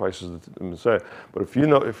sacrifices the Messiah. But if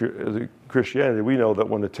you're as Christianity, we know that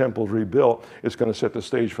when the temple's rebuilt, it's going to set the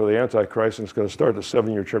stage for the Antichrist, and it's going to start the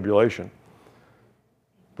 7-year tribulation.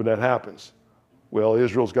 But that happens. Well,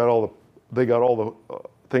 Israel's got all the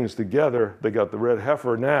things together. They got the red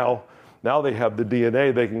heifer now. Now they have the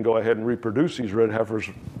DNA. They can go ahead and reproduce these red heifers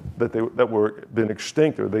that were been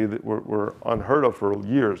extinct or they were unheard of for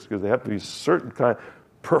years, because they have to be certain kind,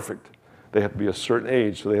 perfect. They have to be a certain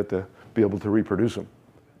age, so they have to be able to reproduce them.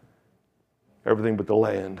 Everything but the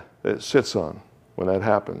land that it sits on when that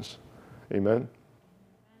happens. Amen?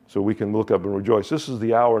 So we can look up and rejoice. This is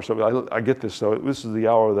the hour, so I get this, so this is the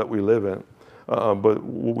hour that we live in, but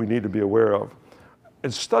what we need to be aware of.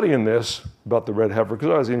 And studying this about the red heifer,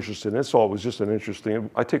 because I was interested, and it's always just an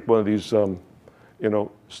interesting, I take one of these,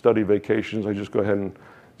 study vacations. I just go ahead and,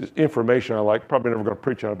 just information I like, probably never going to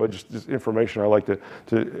preach on it, but just information I like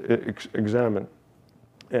to examine.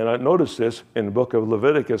 And I noticed this in the book of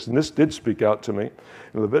Leviticus, and this did speak out to me,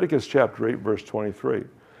 in Leviticus chapter 8, verse 23.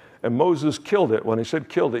 And Moses killed it. When he said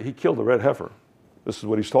killed it, he killed the red heifer. This is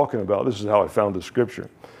what he's talking about. This is how I found the scripture.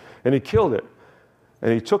 And he killed it.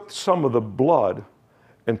 And he took some of the blood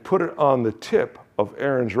and put it on the tip of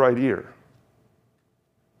Aaron's right ear.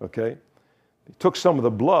 Okay? He took some of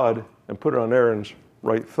the blood and put it on Aaron's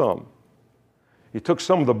right thumb. He took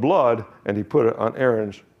some of the blood and he put it on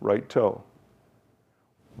Aaron's right toe.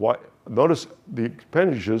 Why? Notice the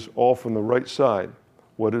appendages all from the right side.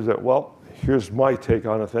 What is that? Well, here's my take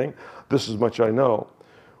on the thing. This is much I know.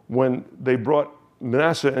 When they brought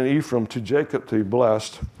Manasseh and Ephraim to Jacob to be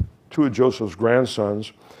blessed, two of Joseph's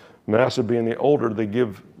grandsons, Manasseh being the older,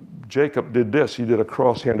 Jacob did this. He did a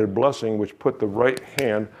cross-handed blessing, which put the right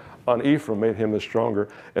hand on Ephraim, made him the stronger,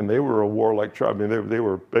 and they were a warlike tribe. I mean, they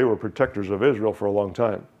were protectors of Israel for a long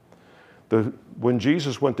time. When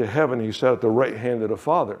Jesus went to heaven, he sat at the right hand of the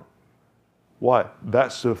Father. Why?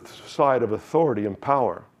 That's the side of authority and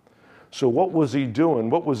power. So what was he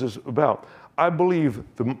doing? What was this about? I believe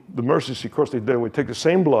the mercy seat, of course they did, we take the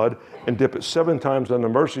same blood and dip it 7 times on the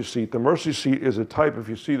mercy seat. The mercy seat is a type, if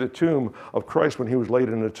you see the tomb of Christ when he was laid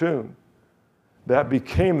in the tomb. That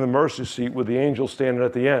became the mercy seat with the angel standing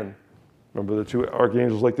at the end. Remember the 2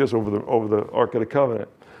 archangels like this over the Ark of the Covenant.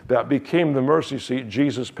 That became the mercy seat.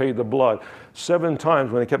 Jesus paid the blood. 7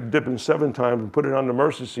 times, when they kept dipping 7 times and put it on the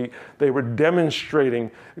mercy seat, they were demonstrating,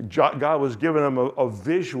 God was giving them a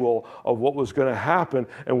visual of what was going to happen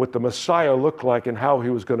and what the Messiah looked like and how he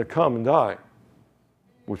was going to come and die,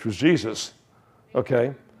 which was Jesus.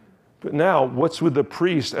 Okay? But now, what's with the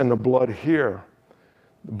priest and the blood here?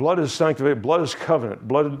 The blood is sanctified. Blood is covenant.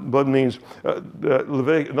 Blood means,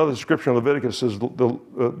 another scripture in Leviticus says the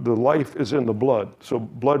life is in the blood. So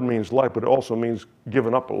blood means life, but it also means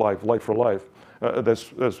giving up a life for life. That's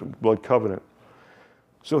blood covenant.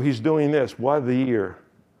 So he's doing this. Why the ear?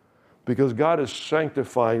 Because God is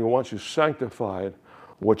sanctifying, and once you sanctified,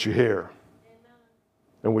 what you hear. Amen.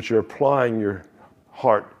 And what you're applying your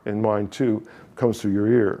heart and mind to comes through your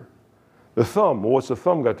ear. The thumb, well, what's the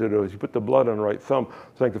thumb got to do? Is you put the blood on the right thumb,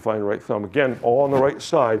 sanctifying the right thumb. Again, all on the right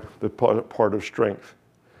side, the part of strength.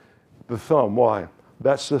 The thumb, why?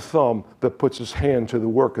 That's the thumb that puts his hand to the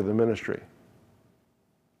work of the ministry.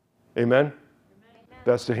 Amen? Amen.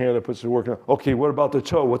 That's the hand that puts the work on. Okay, what about the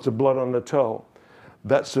toe? What's the blood on the toe?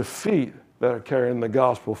 That's the feet that are carrying the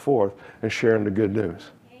gospel forth and sharing the good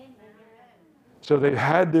news. Amen. So they've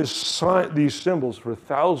had these symbols for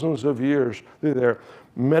thousands of years through there.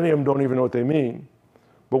 Many of them don't even know what they mean,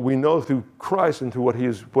 but we know through Christ and through what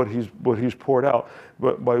he's poured out.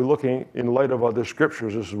 But by looking in light of other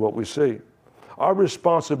scriptures, this is what we see. Our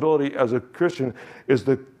responsibility as a Christian is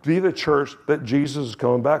to be the church that Jesus is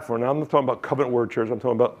coming back for. Now I'm not talking about Covenant Word Church. I'm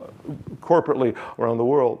talking about corporately around the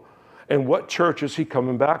world. And what church is he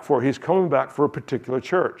coming back for? He's coming back for a particular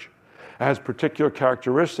church. It has particular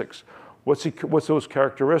characteristics. What's those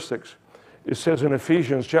characteristics? It says in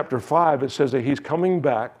Ephesians chapter 5, it says that he's coming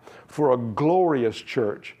back for a glorious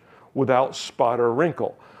church without spot or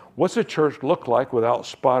wrinkle. What's a church look like without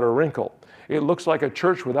spot or wrinkle? It looks like a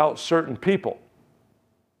church without certain people.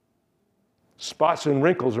 Spots and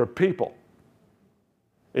wrinkles are people.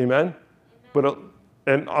 Amen?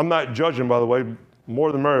 And I'm not judging, by the way.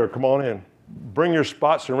 More the merrier. Come on in. Bring your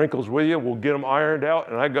spots and wrinkles with you. We'll get them ironed out.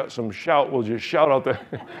 And I got some shout. We'll just shout out there.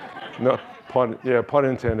 No. Pun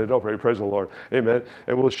intended. Oh, praise the Lord. Amen.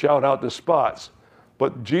 And we'll shout out the spots.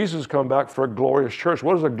 But Jesus come back for a glorious church.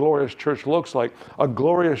 What does a glorious church look like? A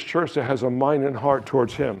glorious church that has a mind and heart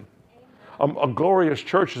towards him. A glorious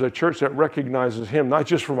church is a church that recognizes him, not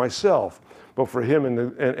just for myself, but for him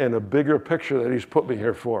and a bigger picture that he's put me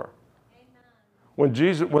here for. When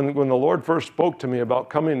the Lord first spoke to me about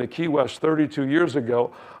coming to Key West 32 years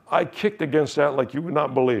ago, I kicked against that like you would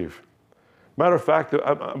not believe. Matter of fact,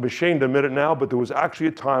 I'm ashamed to admit it now, but there was actually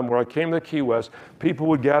a time where I came to Key West, people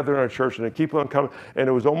would gather in our church and they keep on coming, and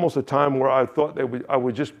it was almost a time where I thought I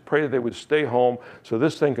would just pray that they would stay home so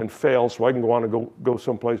this thing can fail so I can go on and go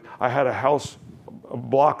someplace. I had a house a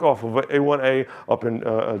block off of A1A up in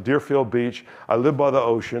Deerfield Beach. I live by the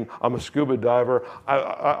ocean. I'm a scuba diver.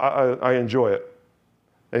 I enjoy it.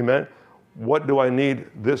 Amen? What do I need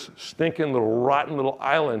this stinking little rotten little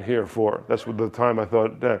island here for? That's what the time I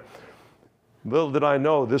thought that. Little did I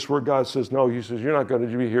know, this where God says, no, he says, you're not going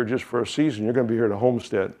to be here just for a season. You're going to be here to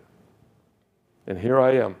homestead. And here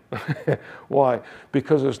I am. Why?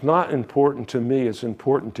 Because it's not important to me. It's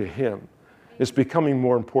important to him. It's becoming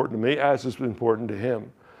more important to me as it's important to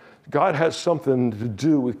him. God has something to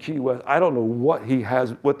do with Key West. I don't know what he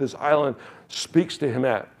has, what this island speaks to him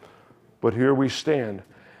at. But here we stand.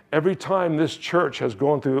 Every time this church has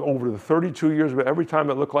gone through over the 32 years, but every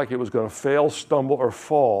time it looked like it was going to fail, stumble, or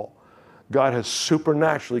fall, God has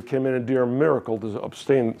supernaturally come in and did a miracle to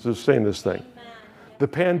sustain this thing. Amen. The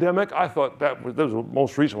pandemic, I thought that was the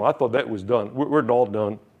most recent one. I thought that was done. We're all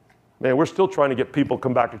done. Man, we're still trying to get people to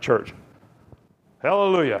come back to church.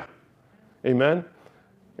 Hallelujah. Amen.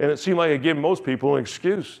 And it seemed like it gave most people an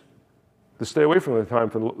excuse to stay away from the time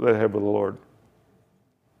they have with the Lord.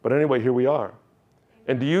 But anyway, here we are.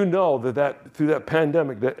 And do you know that through that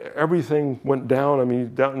pandemic, that everything went down? I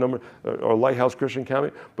mean, down number, or Lighthouse Christian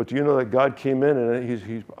Academy. But do you know that God came in and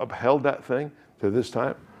He's upheld that thing to this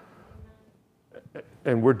time?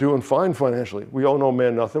 And we're doing fine financially. We owe no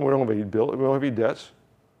man nothing. We don't have any bill. We don't have any debts.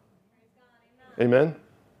 Amen.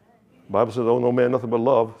 The Bible says, "Owe no man nothing but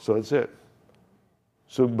love." So that's it.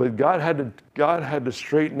 So, but God had to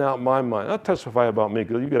straighten out my mind. Not testify about me,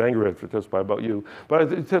 because you get angry if I testify about you. But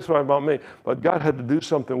I testify about me. But God had to do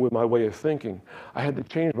something with my way of thinking. I had to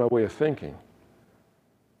change my way of thinking.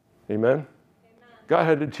 Amen? God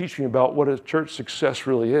had to teach me about what a church success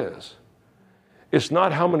really is. It's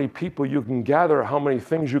not how many people you can gather, how many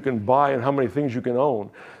things you can buy, and how many things you can own.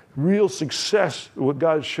 Real success, what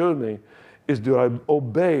God showed me, is do I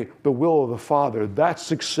obey the will of the Father. That's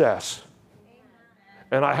success.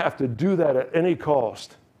 And I have to do that at any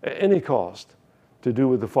cost, to do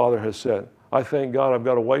what the Father has said. I thank God I've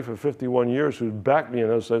got a wife of 51 years who's backed me in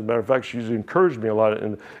this. As a matter of fact, she's encouraged me a lot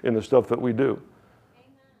in the stuff that we do.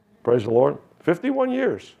 Amen. Praise the Lord. 51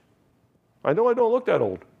 years. I know I don't look that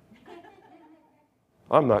old.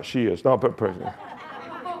 I'm not, she is. No, but praise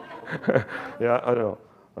God. Yeah, I know.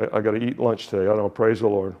 I got to eat lunch today. I know. Praise the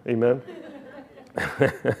Lord. Amen.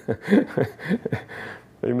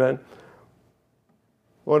 Amen.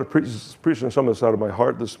 I want to preach on some of this out of my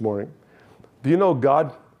heart this morning. Do you know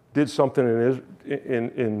God did something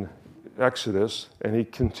in Exodus, and He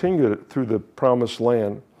continued it through the promised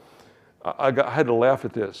land? I had to laugh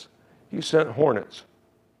at this. He sent hornets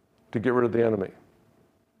to get rid of the enemy.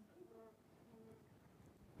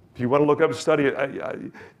 If you want to look up and study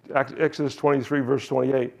it, Exodus 23, verse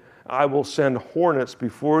 28, "I will send hornets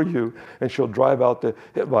before you, and shall drive out the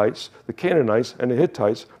Hivites, the Canaanites, and the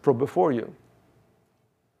Hittites from before you."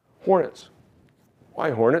 Hornets.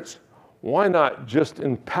 Why hornets? Why not just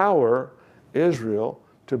empower Israel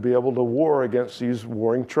to be able to war against these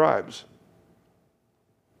warring tribes?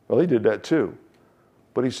 Well, He did that too.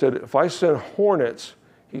 But He said, if I send hornets,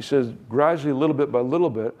 He says, gradually, little bit by little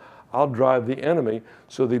bit, I'll drive the enemy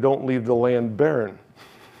so they don't leave the land barren.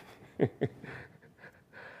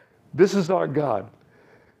 This is our God.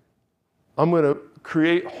 I'm going to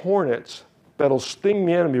create hornets that'll sting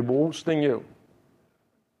the enemy but won't sting you.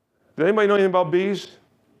 Does anybody know anything about bees?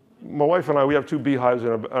 My wife and I, we have 2 beehives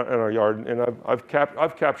in our yard, and I've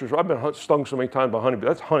been stung so many times by honeybees.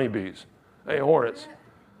 That's honeybees. Hey, hornets.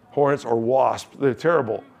 Hornets or wasps. They're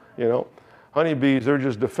terrible, you know. Honeybees, they're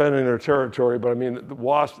just defending their territory, but I mean, the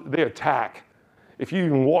wasps, they attack. If you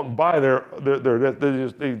even walk by there,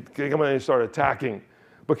 they come in and start attacking.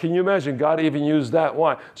 But can you imagine God even used that?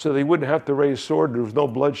 Why? So they wouldn't have to raise sword, there was no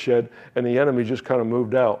bloodshed, and the enemy just kind of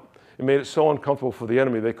moved out. It made it so uncomfortable for the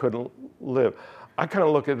enemy they couldn't live. I kind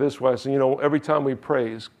of look at it this way. I say, you know, every time we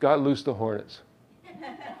praise, God loose the hornets.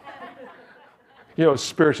 You know,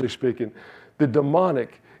 spiritually speaking, the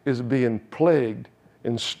demonic is being plagued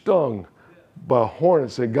and stung by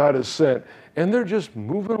hornets that God has sent, and they're just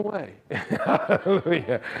moving away.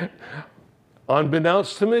 Hallelujah.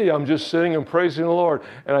 Unbeknownst to me, I'm just sitting and praising the Lord,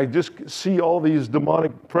 and I just see all these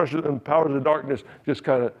demonic pressures and powers of darkness just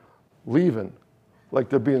kind of leaving, like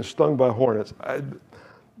they're being stung by hornets.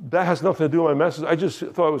 That has nothing to do with my message. I just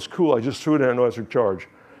thought it was cool. I just threw it in and no charge.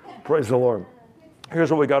 Praise the Lord.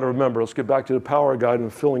 Here's what we got to remember. Let's get back to the power of God and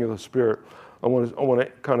the filling of the Spirit. I want to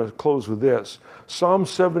kind of close with this. Psalm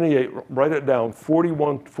 78, write it down,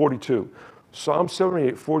 41, 42. Psalm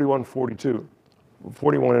 78, 41, 42.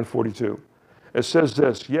 41 and 42. It says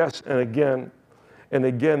this, yes, and again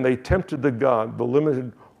they tempted the God,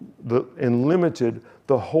 limited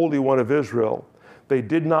the Holy One of Israel. They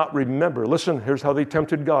did not remember. Listen, here's how they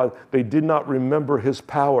tempted God. They did not remember His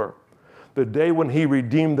power. The day when He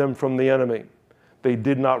redeemed them from the enemy, they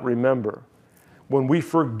did not remember. When we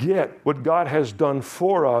forget what God has done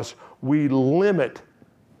for us, we limit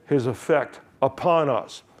His effect upon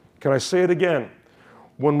us. Can I say it again?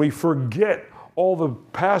 When we forget all the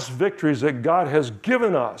past victories that God has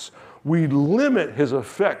given us, we limit His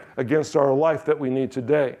effect against our life that we need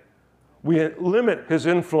today. We limit His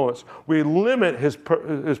influence. We limit His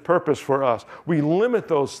purpose for us. We limit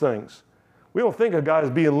those things. We don't think of God as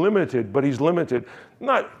being limited, but He's limited.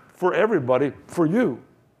 Not for everybody, for you.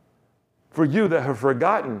 For you that have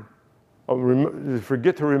forgotten,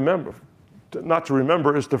 forget to remember. Not to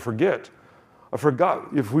remember is to forget.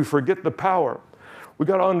 If we forget the power. We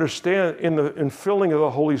got to understand in the infilling of the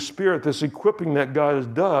Holy Spirit, this equipping that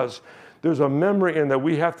God does, there's a memory in that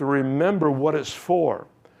we have to remember what it's for.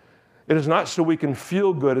 It is not so we can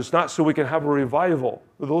feel good. It's not so we can have a revival.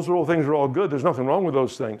 Those little things are all good. There's nothing wrong with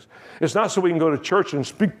those things. It's not so we can go to church and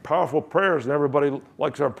speak powerful prayers and everybody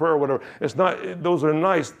likes our prayer or whatever. It's not, those are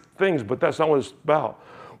nice things, but that's not what it's about.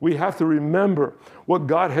 We have to remember what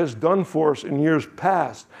God has done for us in years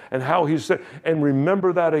past and how He said, and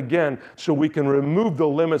remember that again so we can remove the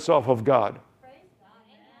limits off of God.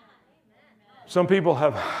 Some people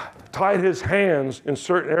have tied His hands in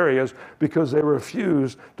certain areas because they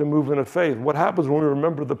refuse to move into faith. What happens when we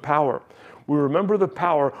remember the power? We remember the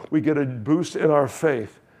power, we get a boost in our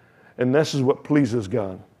faith. And this is what pleases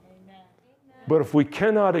God. Amen. But if we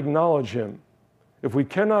cannot acknowledge Him, if we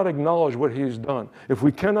cannot acknowledge what He's done, if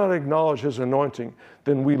we cannot acknowledge His anointing,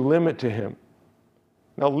 then we limit to Him.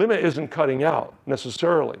 Now, limit isn't cutting out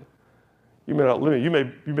necessarily. You may not limit.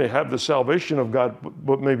 You may have the salvation of God,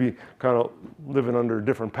 but maybe kind of living under a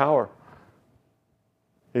different power.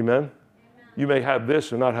 Amen? Amen. You may have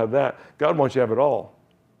this and not have that. God wants you to have it all.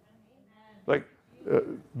 Amen.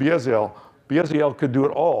 Like Beaziel could do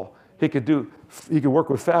it all. He could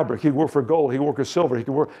work with fabric. He could work for gold. He could work with silver.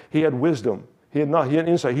 He had wisdom. He had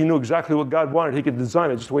insight. He knew exactly what God wanted. He could design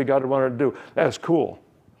it just the way God wanted to do. That's cool.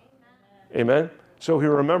 Amen? Amen? So he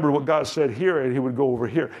remembered what God said here, and he would go over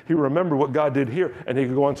here. He remembered what God did here, and he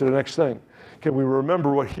could go on to the next thing. Can we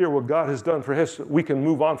remember what God has done for us? We can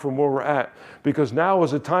move on from where we're at. Because now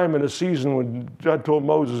is a time and a season when God told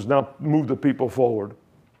Moses, now move the people forward.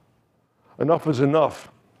 Enough is enough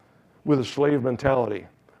with a slave mentality.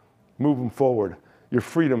 Move them forward. Your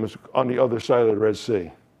freedom is on the other side of the Red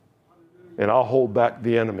Sea. And I'll hold back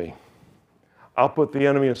the enemy. I'll put the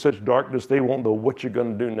enemy in such darkness they won't know what you're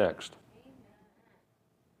going to do next.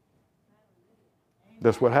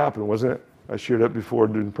 That's what happened, wasn't it? I shared that before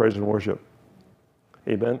during praise and worship.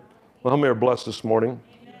 Amen. Well, how many are blessed this morning?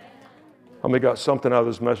 Amen. How many got something out of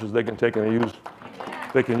this message they can take and use?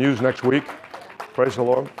 They can use next week. Praise the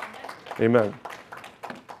Lord. Amen.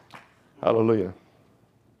 Hallelujah.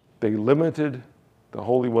 They limited the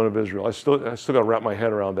Holy One of Israel. I still got to wrap my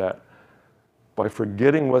head around that. By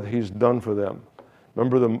forgetting what He's done for them.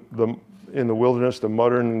 Remember in the wilderness, the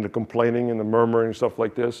muttering and the complaining and the murmuring and stuff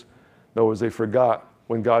like this? No, as they forgot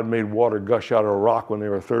when God made water gush out of a rock when they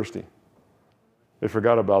were thirsty. They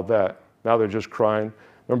forgot about that. Now they're just crying.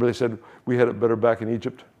 Remember they said, we had it better back in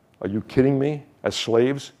Egypt. Are you kidding me? As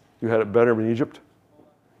slaves, you had it better in Egypt?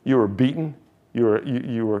 You were beaten.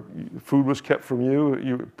 Food was kept from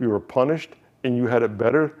you. You were punished, and you had it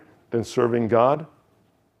better than serving God?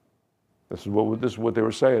 This is what they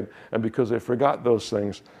were saying. And because they forgot those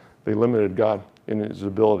things, they limited God in His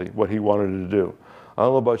ability, what He wanted to do. I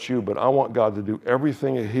don't know about you, but I want God to do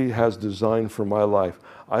everything that He has designed for my life.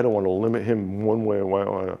 I don't want to limit Him one way or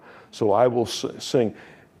another. So I will sing.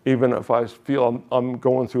 Even if I feel I'm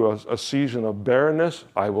going through a season of barrenness,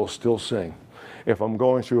 I will still sing. If I'm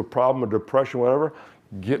going through a problem, a depression, whatever,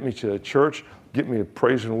 get me to the church, get me a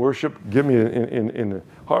praise and worship, get me in the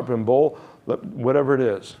harp and bowl, whatever it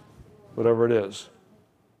is. Whatever it is.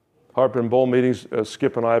 Harp and bowl meetings,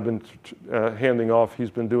 Skip and I have been handing off.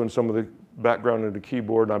 He's been doing some of the background of the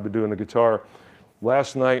keyboard, and I've been doing the guitar.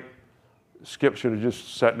 Last night, Skip should have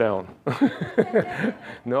just sat down.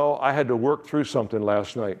 No, I had to work through something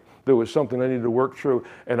last night. There was something I needed to work through,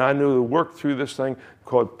 and I knew to work through this thing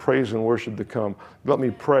called praise and worship to come. Let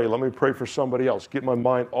me pray for somebody else. Get my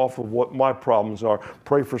mind off of what my problems are.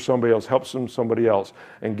 Pray for somebody else. Help somebody else.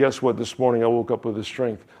 And guess what? This morning I woke up with the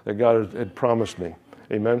strength that God had promised me.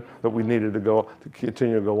 Amen? That we needed to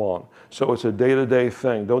continue to go on. So it's a day-to-day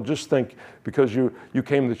thing. Don't just think because you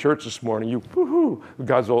came to church this morning,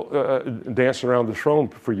 God's dancing around the throne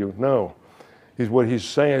for you. No. He's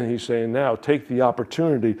saying now, take the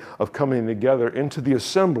opportunity of coming together into the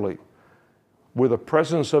assembly where the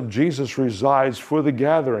presence of Jesus resides for the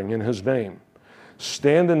gathering in His name.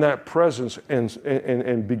 Stand in that presence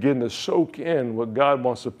and begin to soak in what God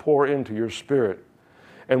wants to pour into your spirit.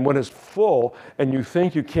 And when it's full and you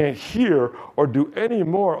think you can't hear or do any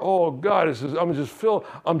more, oh God, I'm just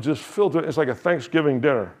filled. It's like a Thanksgiving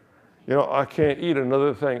dinner. You know, I can't eat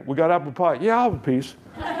another thing. We got apple pie. Yeah, I'll have a piece.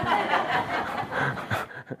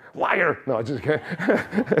 Liar. No, I just can't.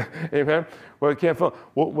 Amen. Well, we can't fill.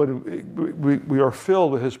 We are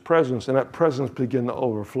filled with His presence, and that presence begins to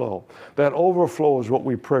overflow. That overflow is what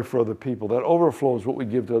we pray for other people. That overflow is what we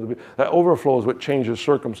give to other people. That overflow is what changes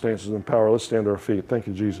circumstances and power. Let's stand to our feet. Thank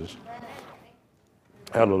you, Jesus.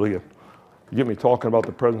 Hallelujah. You get me talking about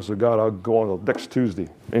the presence of God, I'll go on to next Tuesday.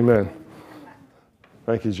 Amen.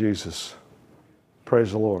 Thank you, Jesus.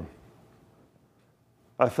 Praise the Lord.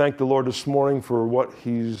 I thank the Lord this morning for what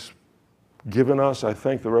He's given us. I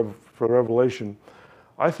thank for revelation.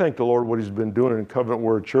 I thank the Lord what He's been doing in Covenant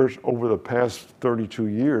Word Church over the past 32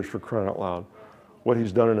 years, for crying out loud, what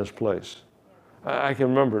He's done in this place. I can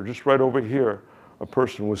remember just right over here, a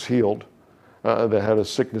person was healed that had a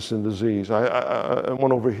sickness and disease. I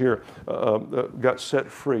went over here, got set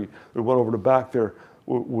free. We went over the back there,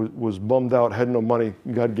 was bummed out, had no money.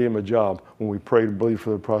 God gave him a job when we prayed and believed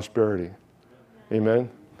for their prosperity. Amen.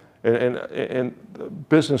 And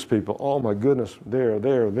business people, oh my goodness, there.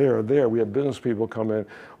 We had business people come in,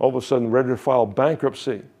 all of a sudden ready to file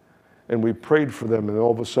bankruptcy. And we prayed for them, and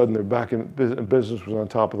all of a sudden they're back in business, was on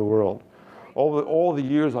top of the world. All the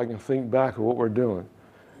years I can think back of what we're doing.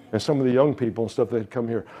 And some of the young people and stuff that had come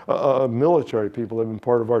here, military people that have been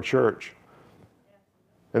part of our church.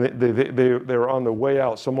 And they were on the way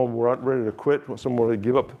out. Some of them were ready to quit. Some were ready to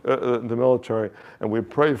give up the military. And we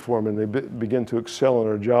prayed for them, and they began to excel in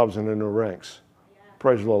their jobs and in their ranks. Yeah.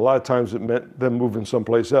 Praise the Lord. A lot of times it meant them moving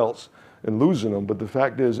someplace else and losing them. But the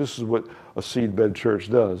fact is, this is what a seedbed church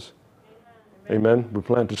does. Amen. We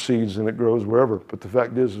plant the seeds and it grows wherever. But the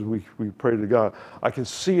fact is we pray to God. I can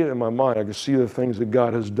see it in my mind. I can see the things that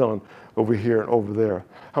God has done over here and over there.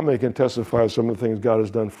 How many can testify of some of the things God has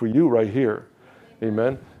done for you right here?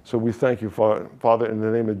 Amen. So we thank you, Father, in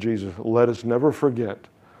the name of Jesus. Let us never forget.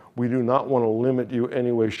 We do not want to limit you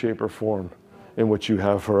any way, shape, or form in what you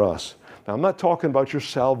have for us. Now, I'm not talking about your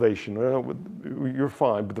salvation. You're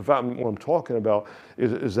fine. But the fact what I'm talking about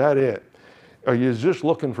is that it? Are you just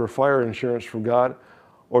looking for fire insurance from God,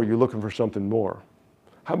 or are you looking for something more?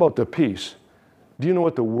 How about the peace? Do you know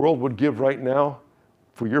what the world would give right now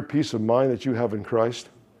for your peace of mind that you have in Christ?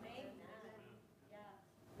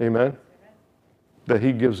 Amen? That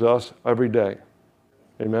He gives us every day.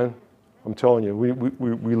 Amen? I'm telling you,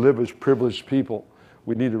 we live as privileged people.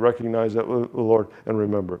 We need to recognize that with the Lord and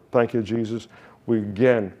remember. Thank you, Jesus. We're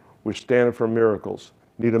standing for miracles.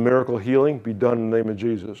 Need a miracle healing? Be done in the name of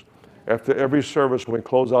Jesus. After every service, when we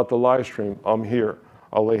close out the live stream, I'm here.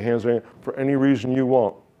 I'll lay hands on you for any reason you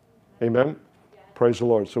want. Amen? Yeah. Praise the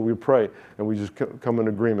Lord. So we pray, and we just come in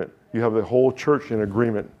agreement. You have the whole church in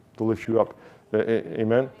agreement to lift you up.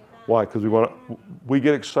 Amen? Why? Because we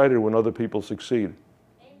get excited when other people succeed.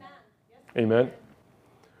 Amen. Yes. Amen?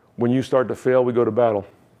 When you start to fail, we go to battle.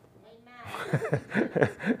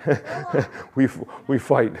 we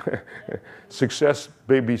fight. Success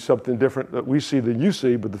may be something different that we see than you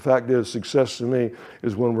see, but the fact is, success to me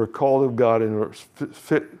is when we're called of God and we're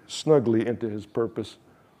fit snugly into His purpose.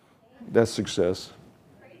 That's success.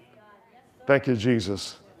 Thank you,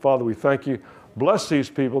 Jesus. Father, we thank you. Bless these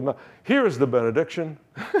people. Now, here is the benediction.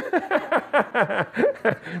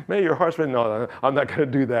 May your hearts be, no, I'm not going to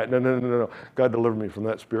do that. No. God deliver me from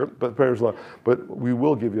that spirit. But praise the Lord. But we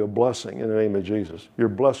will give you a blessing in the name of Jesus. You're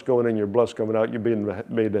blessed going in, you're blessed coming out. You're being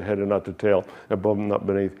made the head and not the tail, above and not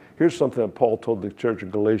beneath. Here's something that Paul told the church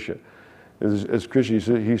of Galatia. As Christians,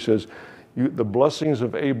 he says, the blessings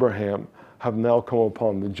of Abraham have now come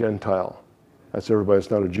upon the Gentile. That's everybody. It's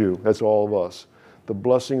not a Jew. That's all of us. The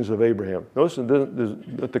blessings of Abraham. Notice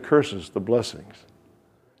that the curses, the blessings.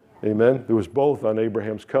 Amen. There was both on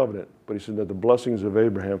Abraham's covenant, but he said that the blessings of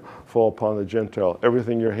Abraham fall upon the Gentile.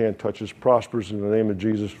 Everything your hand touches prospers in the name of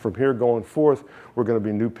Jesus. From here going forth, we're going to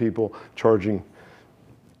be new people charging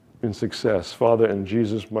in success. Father, in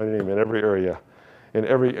Jesus' mighty name, in every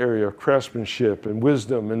area, craftsmanship and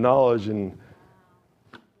wisdom and knowledge and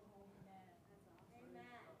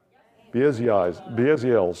Beaziels.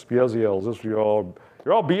 You're all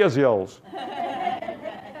Beaziels.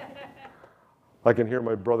 I can hear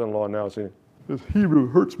my brother-in-law now saying, "This Hebrew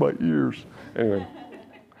hurts my ears." Anyway,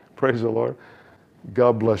 praise the Lord.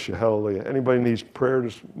 God bless you. Hallelujah. Anybody needs prayer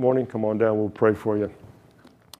this morning? Come on down. We'll pray for you.